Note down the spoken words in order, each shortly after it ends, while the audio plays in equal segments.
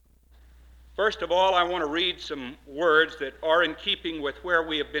First of all, I want to read some words that are in keeping with where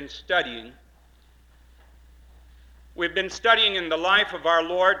we have been studying. We've been studying in the life of our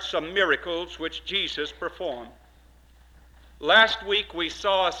Lord some miracles which Jesus performed. Last week we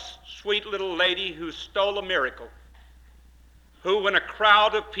saw a sweet little lady who stole a miracle, who, when a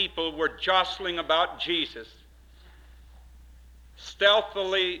crowd of people were jostling about Jesus,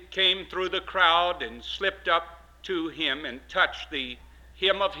 stealthily came through the crowd and slipped up to him and touched the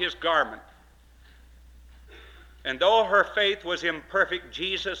hem of his garment. And though her faith was imperfect,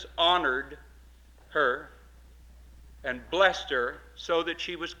 Jesus honored her and blessed her so that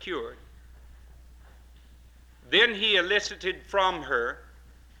she was cured. Then he elicited from her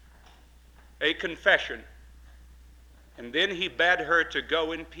a confession, and then he bade her to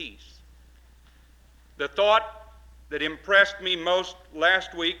go in peace. The thought that impressed me most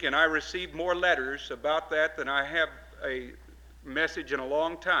last week, and I received more letters about that than I have a message in a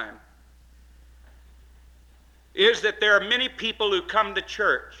long time, is that there are many people who come to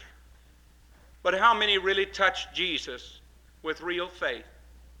church, but how many really touch Jesus with real faith?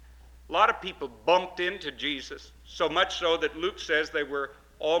 A lot of people bumped into Jesus, so much so that Luke says they were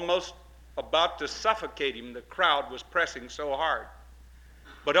almost about to suffocate him. The crowd was pressing so hard.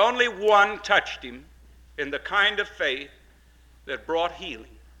 But only one touched him in the kind of faith that brought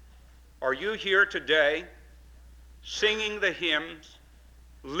healing. Are you here today singing the hymns,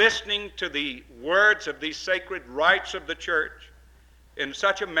 listening to the words of these sacred rites of the church in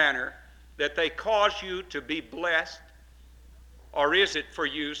such a manner that they cause you to be blessed? Or is it for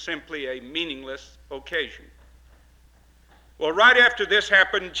you simply a meaningless occasion? Well, right after this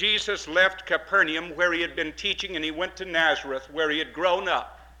happened, Jesus left Capernaum, where he had been teaching, and he went to Nazareth, where he had grown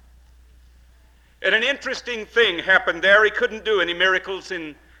up. And an interesting thing happened there. He couldn't do any miracles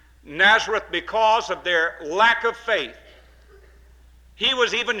in Nazareth because of their lack of faith. He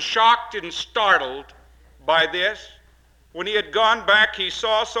was even shocked and startled by this. When he had gone back, he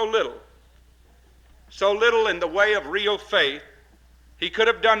saw so little in the way of real faith. He could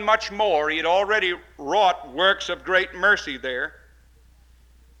have done much more. He had already wrought works of great mercy there.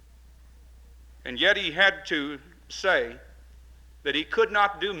 And yet he had to say that he could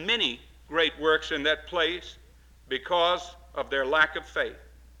not do many great works in that place because of their lack of faith.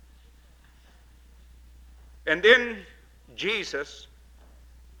 And then Jesus,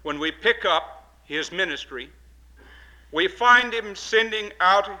 when we pick up his ministry, we find him sending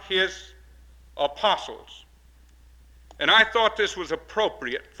out his apostles. And I thought this was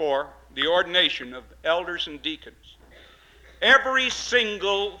appropriate for the ordination of elders and deacons. Every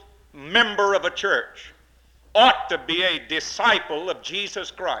single member of a church ought to be a disciple of Jesus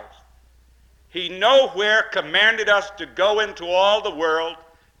Christ. He nowhere commanded us to go into all the world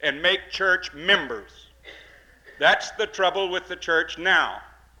and make church members. That's the trouble with the church now.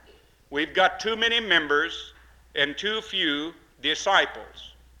 We've got too many members and too few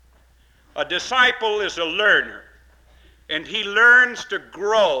disciples. A disciple is a learner, and he learns to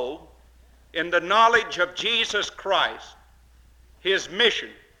grow in the knowledge of Jesus Christ, his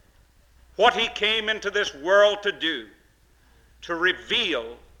mission, what he came into this world to do, to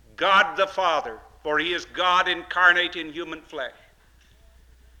reveal God the Father, for he is God incarnate in human flesh,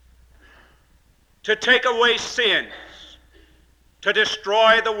 to take away sins, to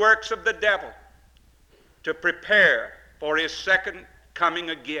destroy the works of the devil, to prepare for his second coming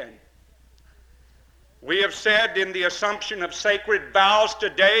again. We have said in the assumption of sacred vows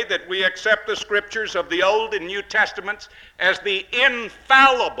today that we accept the scriptures of the Old and New Testaments as the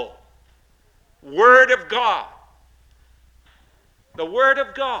infallible Word of God. The Word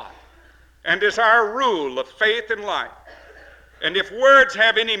of God, and is our rule of faith and life. And if words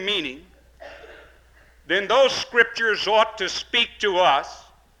have any meaning, then those scriptures ought to speak to us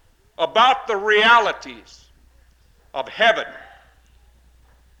about the realities of heaven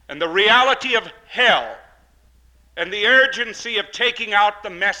and the reality of hell and the urgency of taking out the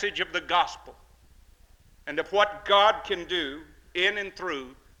message of the gospel and of what God can do in and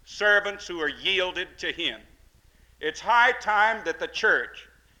through servants who are yielded to him. It's high time that the church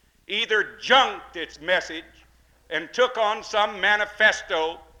either junked its message and took on some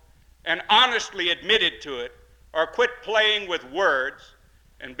manifesto and honestly admitted to it, or quit playing with words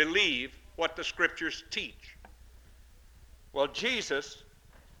and believe what the scriptures teach. Well, Jesus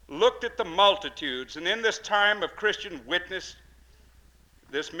looked at the multitudes, and in this time of Christian witness,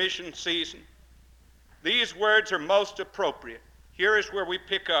 this mission season, these words are most appropriate. Here is where we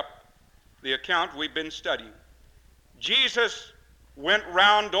pick up the account we've been studying. Jesus went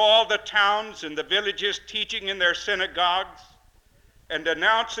round all the towns and the villages, teaching in their synagogues and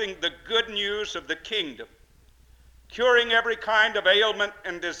announcing the good news of the kingdom, curing every kind of ailment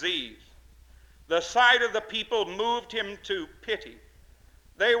and disease. The sight of the people moved him to pity.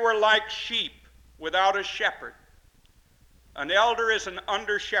 They were like sheep without a shepherd. An elder is an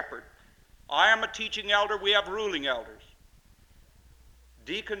under shepherd. I am a teaching elder. We have ruling elders.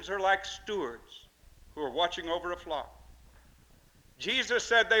 Deacons are like stewards who are watching over a flock. Jesus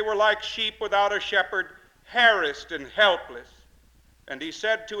said they were like sheep without a shepherd, harassed and helpless. And he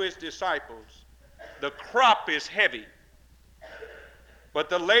said to his disciples, the crop is heavy, but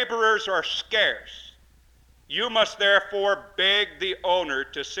the laborers are scarce. You must therefore beg the owner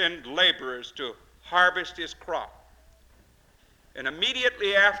to send laborers to harvest his crop. And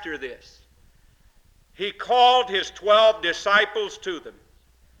immediately after this, he called his 12 disciples to them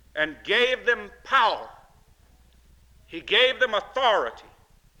and gave them power. He gave them authority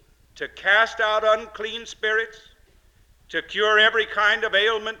to cast out unclean spirits, to cure every kind of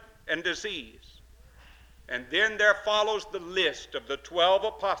ailment and disease. And then there follows the list of the 12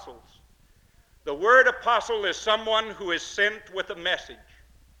 apostles. The word apostle is someone who is sent with a message.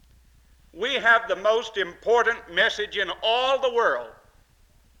 We have the most important message in all the world.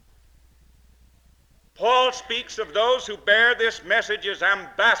 Paul speaks of those who bear this message as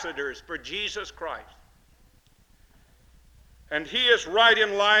ambassadors for Jesus Christ. And he is right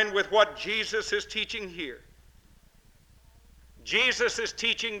in line with what Jesus is teaching here. Jesus is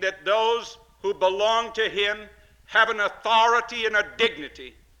teaching that those who belong to him have an authority and a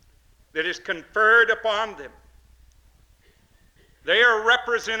dignity that is conferred upon them. They are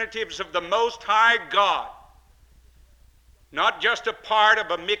representatives of the Most High God, not just a part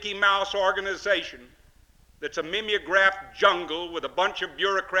of a Mickey Mouse organization that's a mimeographed jungle with a bunch of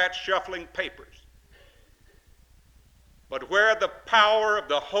bureaucrats shuffling papers, but where the power of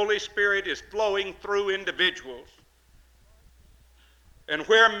the Holy Spirit is flowing through individuals, and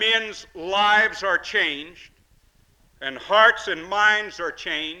where men's lives are changed, and hearts and minds are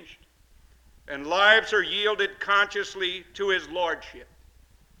changed, and lives are yielded consciously to his lordship.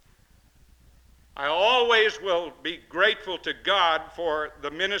 I always will be grateful to God for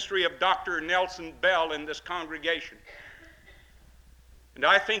the ministry of Dr. Nelson Bell in this congregation. And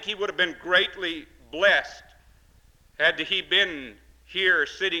I think he would have been greatly blessed had he been here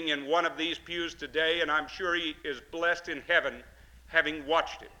sitting in one of these pews today, and I'm sure he is blessed in heaven having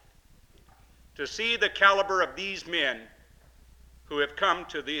watched it, to see the caliber of these men who have come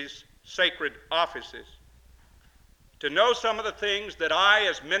to these sacred offices, to know some of the things that I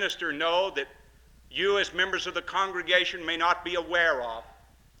as minister know that you as members of the congregation may not be aware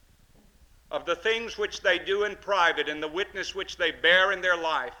of the things which they do in private and the witness which they bear in their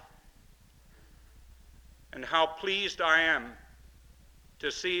life, and how pleased I am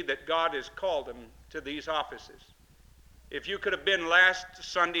to see that God has called them to these offices. If you could have been last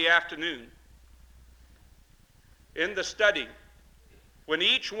Sunday afternoon in the study, when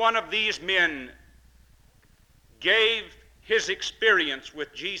each one of these men gave his experience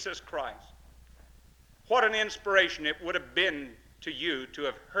with Jesus Christ, what an inspiration it would have been to you to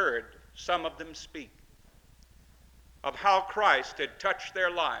have heard some of them speak of how Christ had touched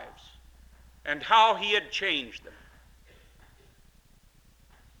their lives and how he had changed them.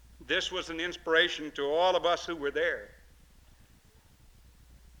 This was an inspiration to all of us who were there.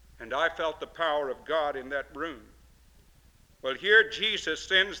 And I felt the power of God in that room. Well, here Jesus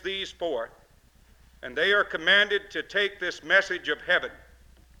sends these forth, and they are commanded to take this message of heaven.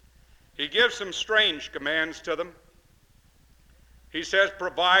 He gives some strange commands to them. He says,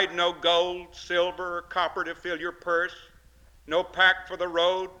 provide no gold, silver, or copper to fill your purse, no pack for the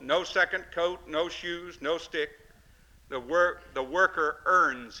road, no second coat, no shoes, no stick. The worker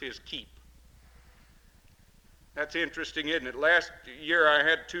earns his keep. That's interesting, isn't it? Last year I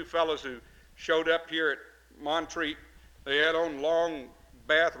had two fellows who showed up here at Montreat. They had on long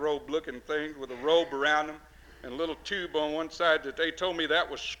bathrobe-looking things with a robe around them and a little tube on one side that they told me that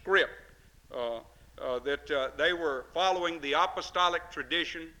was script, that they were following the apostolic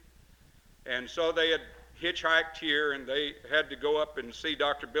tradition, and so they had hitchhiked here, and they had to go up and see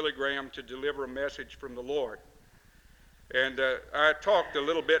Dr. Billy Graham to deliver a message from the Lord. And I talked a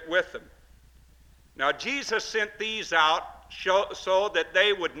little bit with them. Now, Jesus sent these out so that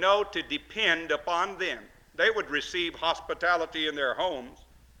they would know to depend upon them. They would receive hospitality in their homes.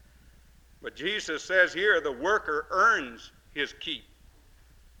 But Jesus says here, the worker earns his keep.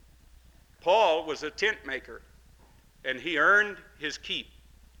 Paul was a tent maker, and he earned his keep.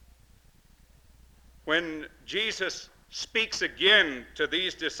 When Jesus speaks again to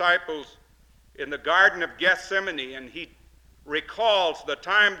these disciples in the Garden of Gethsemane, and he recalls the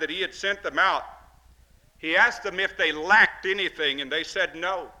time that he had sent them out, he asked them if they lacked anything, and they said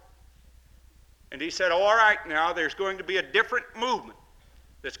no. And he said, all right, now there's going to be a different movement.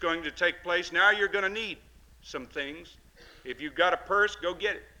 that's going to take place. Now you're going to need some things. If you've got a purse, go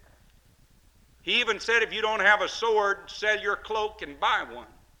get it. He even said if you don't have a sword, sell your cloak and buy one.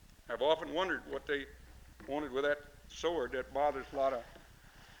 I've often wondered what they wanted with that sword. That bothers a lot of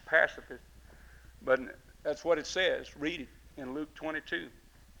pacifists. But that's what it says. Read it in Luke 22.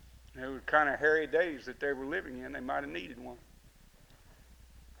 It was kind of hairy days that they were living in. They might have needed one.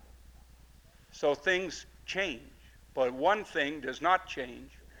 So things change. But one thing does not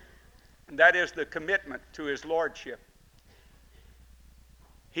change, and that is the commitment to his lordship.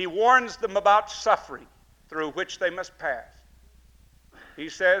 He warns them about suffering through which they must pass. He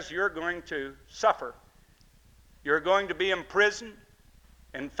says, you're going to suffer. You're going to be imprisoned.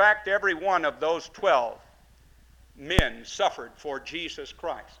 In fact, every one of those 12 men suffered for Jesus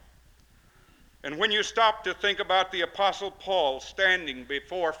Christ. And when you stop to think about the Apostle Paul standing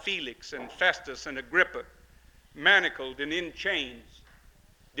before Felix and Festus and Agrippa, manacled and in chains,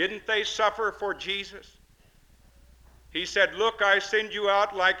 didn't they suffer for Jesus? He said, look, I send you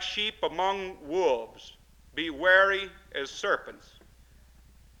out like sheep among wolves. Be wary as serpents.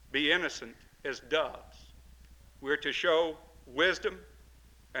 Be innocent as doves. We're to show wisdom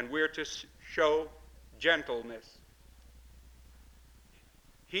and we're to show gentleness.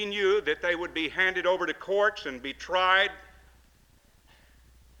 He knew that they would be handed over to courts and be tried,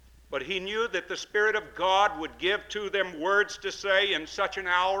 but he knew that the Spirit of God would give to them words to say in such an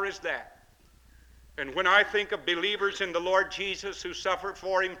hour as that. And when I think of believers in the Lord Jesus who suffer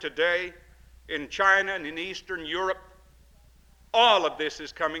for him today in China and in Eastern Europe, all of this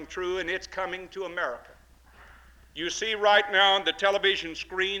is coming true, and it's coming to America. You see right now on the television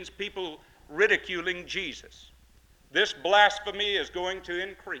screens people ridiculing Jesus. This blasphemy is going to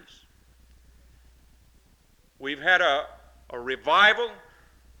increase. We've had a revival,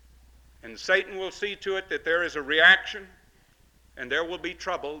 and Satan will see to it that there is a reaction, and there will be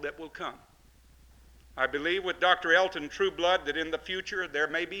trouble that will come. I believe with Dr. Elton Trueblood that in the future there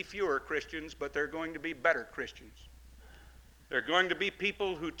may be fewer Christians, but there are going to be better Christians. There are going to be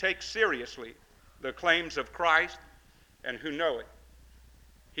people who take seriously the claims of Christ and who know it.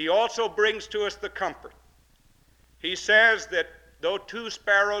 He also brings to us the comfort. He says that though 2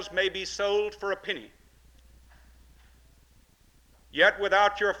 sparrows may be sold for a penny, yet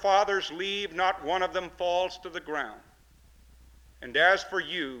without your Father's leave not one of them falls to the ground. And as for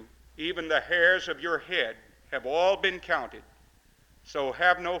you, even the hairs of your head have all been counted. So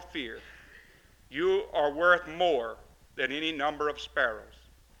have no fear. You are worth more than any number of sparrows.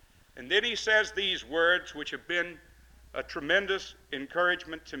 And then he says these words which have been a tremendous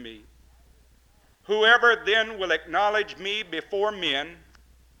encouragement to me. Whoever then will acknowledge me before men,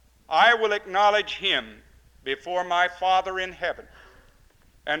 I will acknowledge him before my Father in heaven.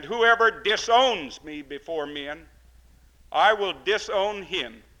 And whoever disowns me before men, I will disown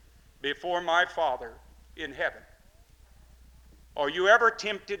him before my Father in heaven. Are you ever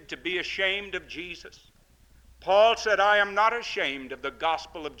tempted to be ashamed of Jesus? Paul said, I am not ashamed of the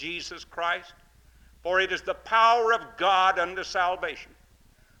gospel of Jesus Christ, for it is the power of God unto salvation.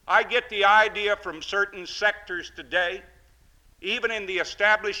 I get the idea from certain sectors today, even in the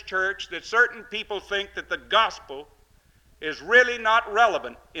established church, that certain people think that the gospel is really not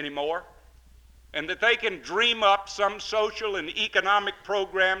relevant anymore, and that they can dream up some social and economic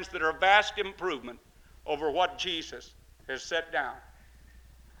programs that are a vast improvement over what Jesus has set down.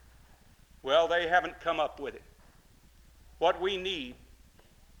 Well, they haven't come up with it. What we need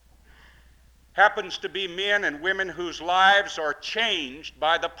happens to be men and women whose lives are changed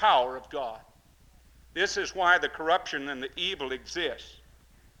by the power of God. This is why the corruption and the evil exists.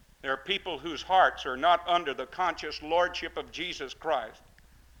 There are people whose hearts are not under the conscious lordship of Jesus Christ.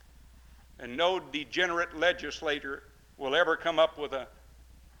 And no degenerate legislator will ever come up with a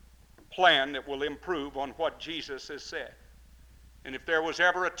plan that will improve on what Jesus has said. And if there was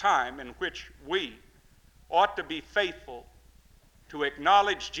ever a time in which we ought to be faithful to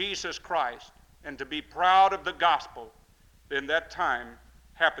acknowledge Jesus Christ and to be proud of the gospel, then that time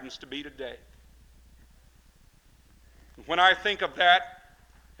happens to be today. When I think of that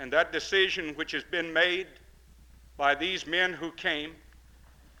and that decision which has been made by these men who came,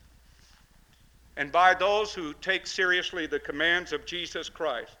 and by those who take seriously the commands of Jesus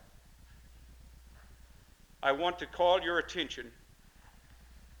Christ, I want to call your attention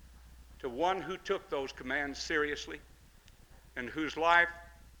to one who took those commands seriously and whose life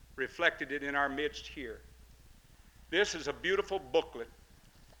reflected it in our midst here. This is a beautiful booklet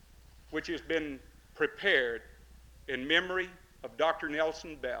which has been prepared in memory of Dr.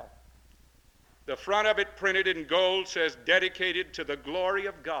 Nelson Bell. The front of it, printed in gold, says, dedicated to the glory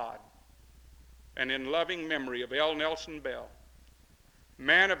of God and in loving memory of L. Nelson Bell.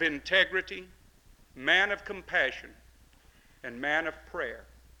 man of integrity, man of compassion, and man of prayer.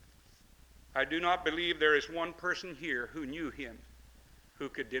 I do not believe there is one person here who knew him who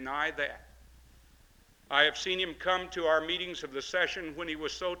could deny that. I have seen him come to our meetings of the session when he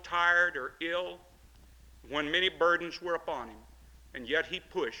was so tired or ill, when many burdens were upon him, and yet he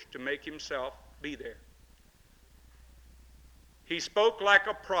pushed to make himself be there. He spoke like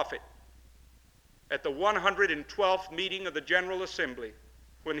a prophet at the 112th meeting of the General Assembly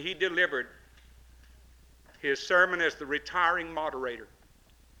when he delivered his sermon as the retiring moderator.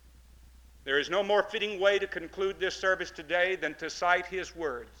 There is no more fitting way to conclude this service today than to cite his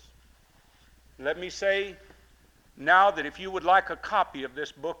words. Let me say now that if you would like a copy of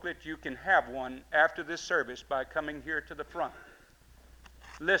this booklet, you can have one after this service by coming here to the front.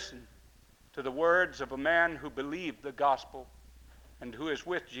 Listen to the words of a man who believed the gospel and who is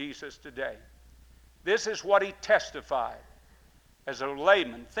with Jesus today. This is what he testified as a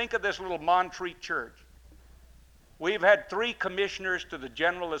layman. Think of this little Montreat church. We've had 3 commissioners to the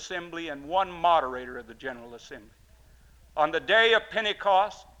General Assembly and 1 moderator of the General Assembly. On the day of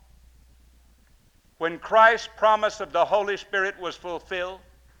Pentecost, when Christ's promise of the Holy Spirit was fulfilled,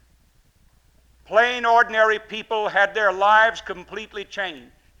 plain, ordinary people had their lives completely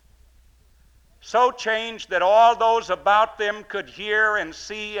changed. So changed that all those about them could hear and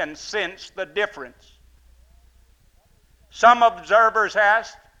see and sense the difference. Some observers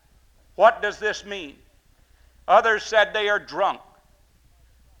asked, "What does this mean?" Others said they are drunk.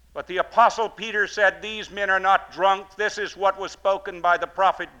 But the Apostle Peter said, "These men are not drunk. This is what was spoken by the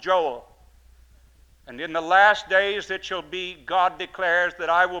prophet Joel. And in the last days it shall be, God declares, that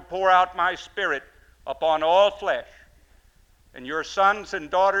I will pour out my Spirit upon all flesh. And your sons and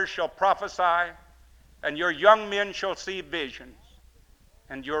daughters shall prophesy, and your young men shall see visions,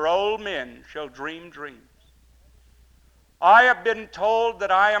 and your old men shall dream dreams." I have been told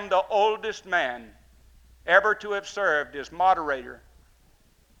that I am the oldest man ever to have served as moderator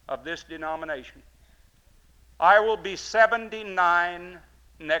of this denomination. I will be 79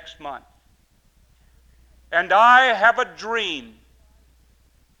 next month. And I have a dream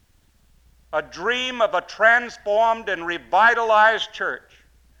of a transformed and revitalized church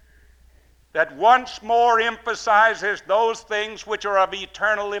that once more emphasizes those things which are of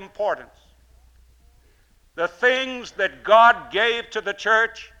eternal importance. The things that God gave to the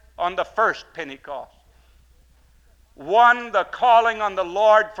church on the first Pentecost. 1, the calling on the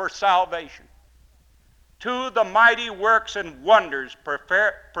Lord for salvation. 2, the mighty works and wonders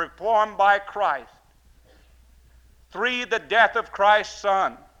performed by Christ. 3, the death of Christ's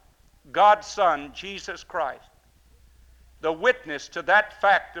Son, God's Son, Jesus Christ. The witness to that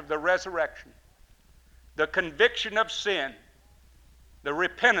fact of the resurrection. The conviction of sin. The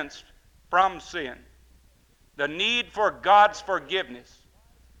repentance from sin. The need for God's forgiveness,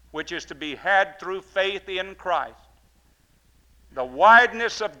 which is to be had through faith in Christ. The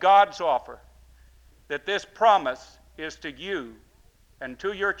wideness of God's offer, that this promise is to you and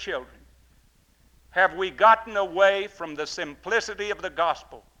to your children. Have we gotten away from the simplicity of the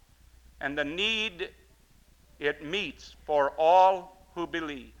gospel and the need it meets for all who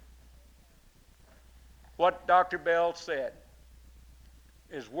believe? What Dr. Bell said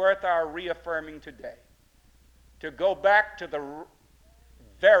is worth our reaffirming today. To go back to the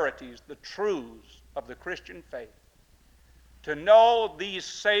verities, the truths of the Christian faith. To know these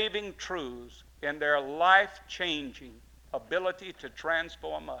saving truths in their life-changing ability to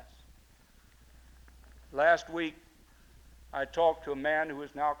transform us. Last week, I talked to a man who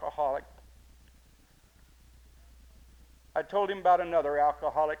was an alcoholic. I told him about another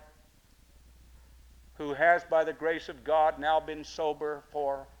alcoholic who has, by the grace of God, now been sober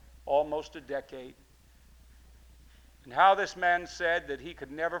for almost a decade. And how this man said that he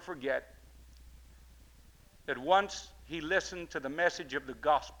could never forget that once he listened to the message of the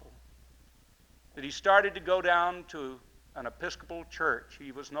gospel, that he started to go down to an Episcopal church.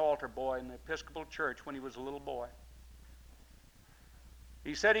 He was an altar boy in the Episcopal church when he was a little boy.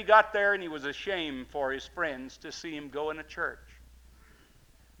 He said he got there and he was ashamed for his friends to see him go in a church.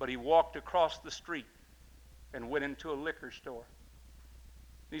 But he walked across the street and went into a liquor store.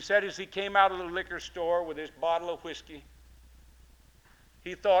 He said as he came out of the liquor store with his bottle of whiskey,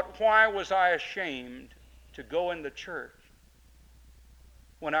 he thought, why was I ashamed to go in the church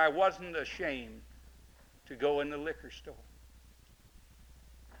when I wasn't ashamed to go in the liquor store?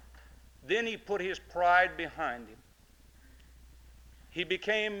 Then he put his pride behind him. He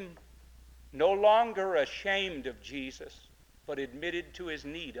became no longer ashamed of Jesus, but admitted to his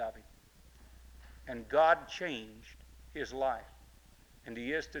need of him. And God changed his life. And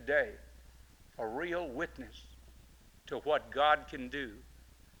he is today a real witness to what God can do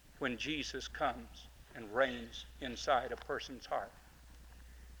when Jesus comes and reigns inside a person's heart.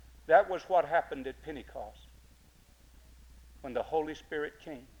 That was what happened at Pentecost when the Holy Spirit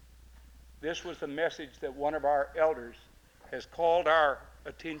came. This was the message that one of our elders has called our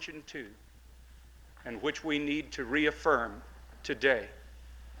attention to, and which we need to reaffirm today.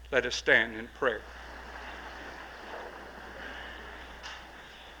 Let us stand in prayer.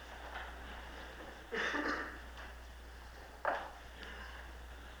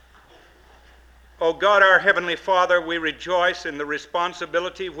 O God, our Heavenly Father, we rejoice in the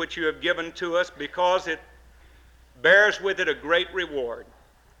responsibility which you have given to us because it bears with it a great reward.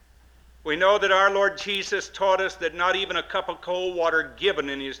 We know that our Lord Jesus taught us that not even a cup of cold water given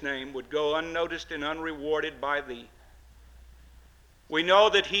in his name would go unnoticed and unrewarded by thee. We know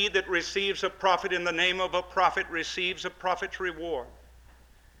that he that receives a prophet in the name of a prophet receives a prophet's reward,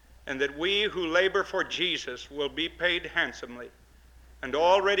 and that we who labor for Jesus will be paid handsomely, and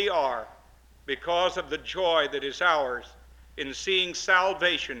already are, because of the joy that is ours in seeing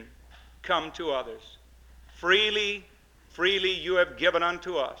salvation come to others. Freely, freely you have given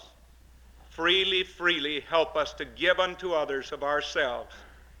unto us. Freely, freely help us to give unto others of ourselves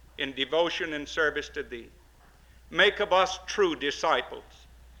in devotion and service to thee. Make of us true disciples.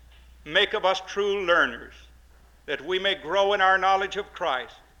 Make of us true learners, that we may grow in our knowledge of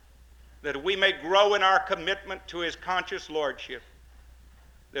Christ, that we may grow in our commitment to his conscious lordship,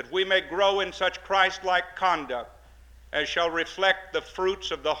 that we may grow in such Christ-like conduct as shall reflect the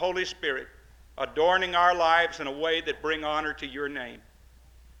fruits of the Holy Spirit, adorning our lives in a way that bring honor to your name.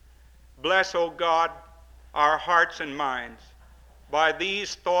 Bless, O God, our hearts and minds by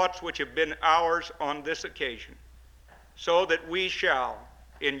these thoughts which have been ours on this occasion, so that we shall,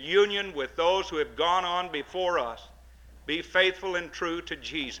 in union with those who have gone on before us, be faithful and true to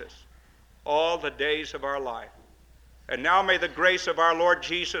Jesus all the days of our life. And now may the grace of our Lord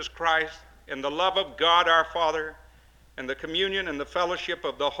Jesus Christ and the love of God our Father and the communion and the fellowship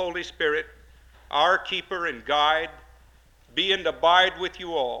of the Holy Spirit, our keeper and guide, be and abide with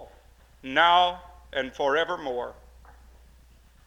you all, now and forevermore.